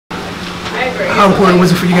How important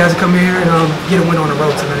was it for you guys to come here and get a win on the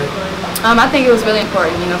road tonight? I think it was really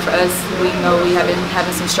important. You know, for us, we know we have been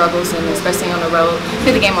having some struggles, and especially on the road. I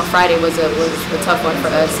think the game on Friday was a tough one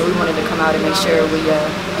for us, so we wanted to come out and make sure we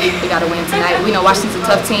got a win tonight. We know Washington's a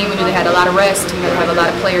tough team. We knew they had a lot of rest. We know they have a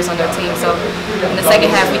lot of players on their team. So in the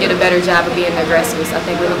second half, we did a better job of being aggressive. I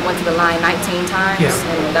think we went to the line 19 times,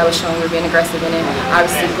 and that was showing we were being aggressive. And then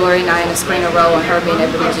obviously Gloria and I in a screen row, and her being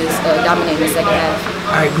able to just dominate in the second half.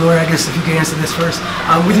 All right, Gloria, I guess if you can answer this first.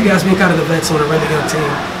 With you guys being kind of the vets on a really young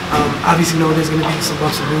team, obviously know there's going to be some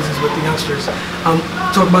bumps and bruises with the youngsters.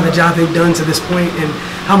 Talk about the job they've done to this point and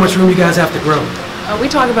how much room you guys have to grow.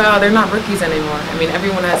 We talk about they're not rookies anymore. I mean,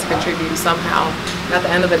 everyone has to contribute somehow. And at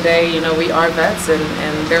the end of the day, you know, we are vets, and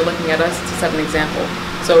they're looking at us to set an example.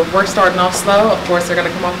 So if we're starting off slow, of course they're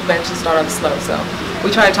going to come off the bench and start off slow. So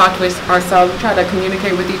we try to talk to ourselves, we try to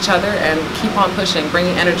communicate with each other and keep on pushing,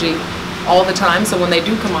 bringing energy all the time. So when they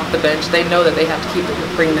do come off the bench, they know that they have to keep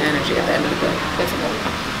bringing the energy at the end of the day. Definitely.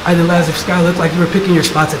 I realized if Sky looked like you were picking your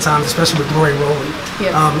spots at times, especially with Glory rolling.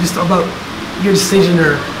 Just about your decision,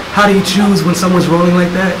 or how do you choose when someone's rolling like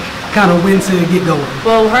that, kind of when to get going?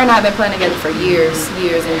 Well, her and I have been playing together for years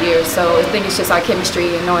and years, so I think it's just our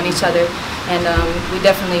chemistry and knowing each other, and we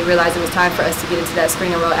definitely realized it was time for us to get into that screen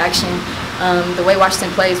and roll action. The way Washington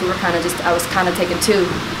plays, I was kind of taking two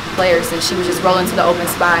players, and she was just rolling to the open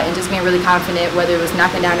spot and just being really confident, whether it was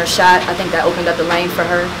knocking down her shot. I think that opened up the lane for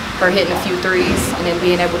her hitting a few threes, and then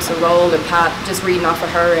being able to roll and pop, just reading off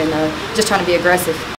of her and just trying to be aggressive.